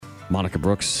Monica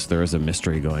Brooks, there is a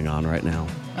mystery going on right now.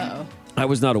 Uh-oh. I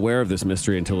was not aware of this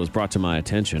mystery until it was brought to my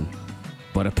attention.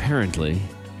 But apparently,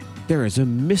 there is a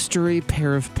mystery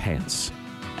pair of pants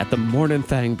at the Morning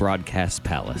Thang Broadcast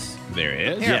Palace. There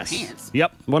is? Pair of pants.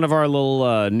 Yep. One of our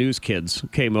little news kids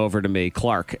came over to me,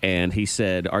 Clark, and he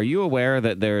said, "Are you aware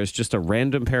that there is just a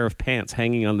random pair of pants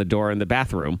hanging on the door in the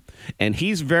bathroom?" And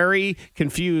he's very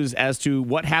confused as to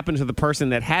what happened to the person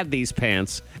that had these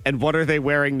pants and what are they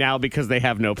wearing now because they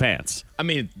have no pants. I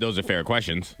mean, those are fair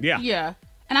questions. Yeah. Yeah.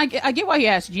 And I get why he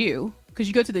asked you, because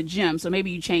you go to the gym, so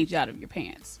maybe you changed out of your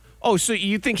pants. Oh, so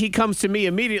you think he comes to me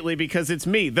immediately because it's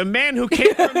me, the man who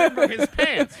can't remember his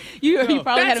pants? You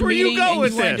probably had That's a where you meeting go and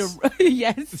with you wanted this. to.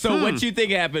 Yes. So what you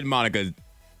think happened, Monica?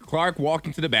 Clark walked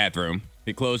into the bathroom.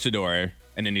 He closed the door,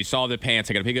 and then he saw the pants.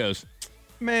 He goes,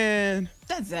 "Man,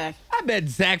 That's Zach. I bet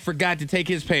Zach forgot to take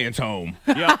his pants home.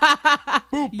 Yep. Boop,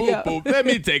 boop, Yeah. boop. Let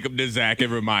me take him to Zach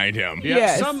and remind him." Yep.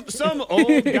 Yes. Some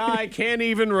old guy can't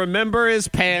even remember his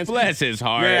pants. Bless his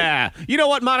heart. Yeah. You know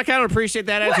what, Monica? I don't appreciate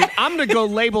that attitude. I'm going to go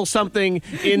label something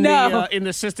in No. in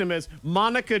the system as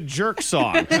Monica Jerk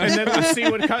Song. And then we'll see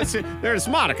what comes. There's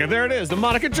Monica. There it is. The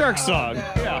Monica Jerk Song.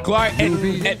 Yeah. Clark,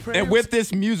 and with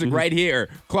this music right here,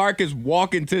 Clark is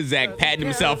walking to Zach, patting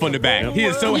himself on the back. He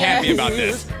is so happy Yes. about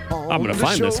this. I'm going to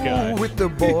find this guy. With the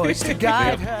boys to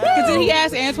guide her. Because did he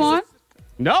ask Antoine?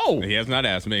 No. He has not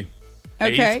asked me.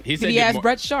 Okay. He Did said he good ask mor-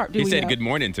 Brett Sharp? He said good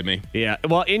morning to me. Yeah.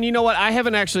 Well, and you know what? I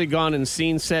haven't actually gone and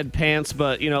seen said pants,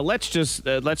 but let's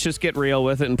just get real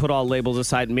with it and put all labels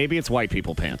aside. Maybe it's white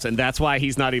people pants, and that's why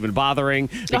he's not even bothering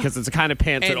because it's the kind of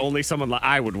pants that And- only someone like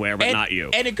I would wear, but not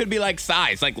you. And it could be like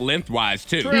size, like lengthwise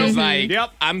too. True. Because like Yep.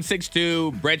 I'm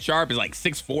 6'2", Brett Sharp is like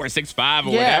 6'4", 6'5",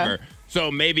 or Yeah. whatever. So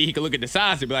maybe he could look at the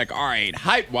size and be like, all right,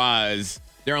 height wise,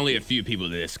 there are only a few people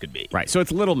this could be. Right. So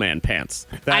it's little man pants.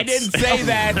 I didn't say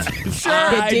that. Sure,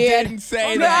 They I did. didn't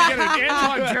say Get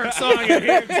that. an Antoine Jerk Song in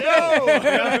here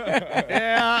too.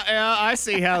 Yeah, I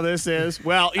see how this is.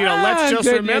 Well, let's just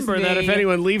goodness remember that if me.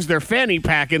 anyone leaves their fanny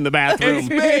pack in the bathroom, It's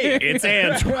me. it's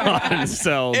Antoine.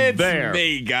 So It's there.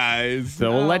 me, guys.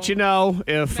 So we'll let you know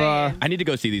if. Man. I need to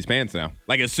go see these pants now.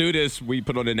 Like as soon as we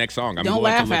put on the next song, I'm Don't going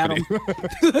laugh to at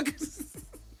look at it.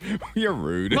 You're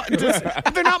rude.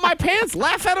 if they're not my pants,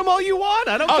 laugh at them all you want.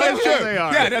 I don't Oh, care that's what true. they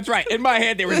are. Yeah, that's right. In my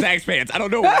head, they were Zach's pants. I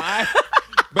don't know why,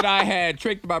 but I had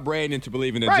tricked my brain into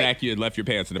believing that Right. Zach, you had left your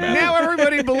pants in the bathroom. Now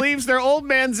everybody believes they're old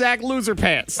man Zach loser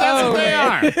pants. That's what they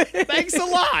are. Thanks a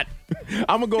lot.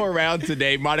 I'm gonna go around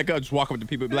today. Monica just walk up to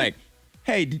people and be like,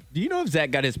 "Hey, do you know if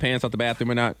Zach got his pants out the bathroom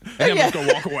or not?" And I'm just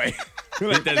gonna walk away.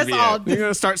 Let that That's be all. it. You're going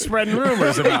to start spreading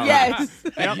rumors about it. Yes.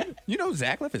 Hey, you know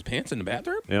Zach left his pants in the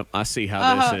bathroom? Yep, I see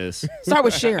how this is. Start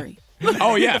with Sherry.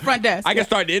 Oh yeah, The front desk. I can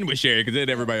start to end with Sherry because then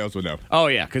everybody else will know. Oh,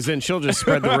 yeah, because then she'll just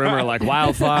spread the rumor like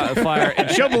wildfire, and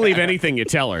she'll believe anything you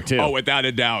tell her, too. Oh, without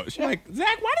a doubt. She's like,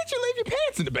 Zach, why did you leave your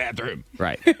pants in the bathroom?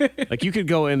 Right. Like, you could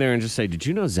go in there and just say, did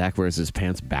you know Zach wears his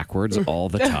pants backwards all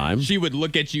the time? She would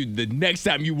look at you the next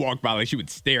time you walked by, like she would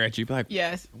stare at you, be like,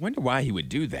 Yes. I wonder why he would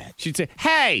do that. She'd say,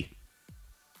 hey,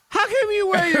 how come you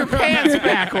wear your pants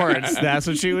backwards? That's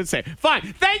what she would say.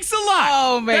 Fine. Thanks a lot.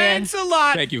 Oh, man. Thanks a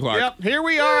lot. Thank you, Clark. Yep. Here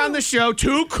we are on the show.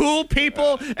 Two cool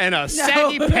people and a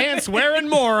saggy pants wearing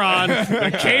moron.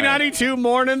 The K92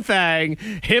 Morning Thang.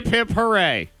 Hip, hip,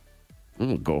 hooray. I'm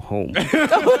going to go home.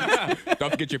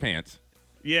 Don't forget your pants.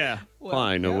 Yeah.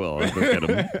 Fine, I will. I'll go get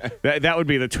them. That would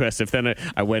be the twist if then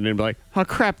I went in and be like, oh,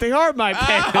 crap, they are my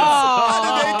pants.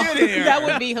 How did they get here? That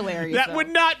would be hilarious. That though. would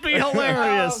not be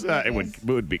hilarious. Oh, It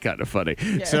would be kind of funny.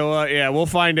 So, we'll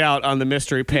find out on the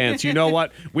mystery pants. You know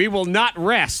what? We will not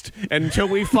rest until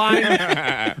we find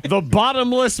the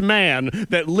bottomless man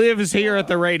that lives here at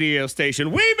the radio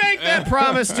station. We make that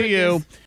promise to you.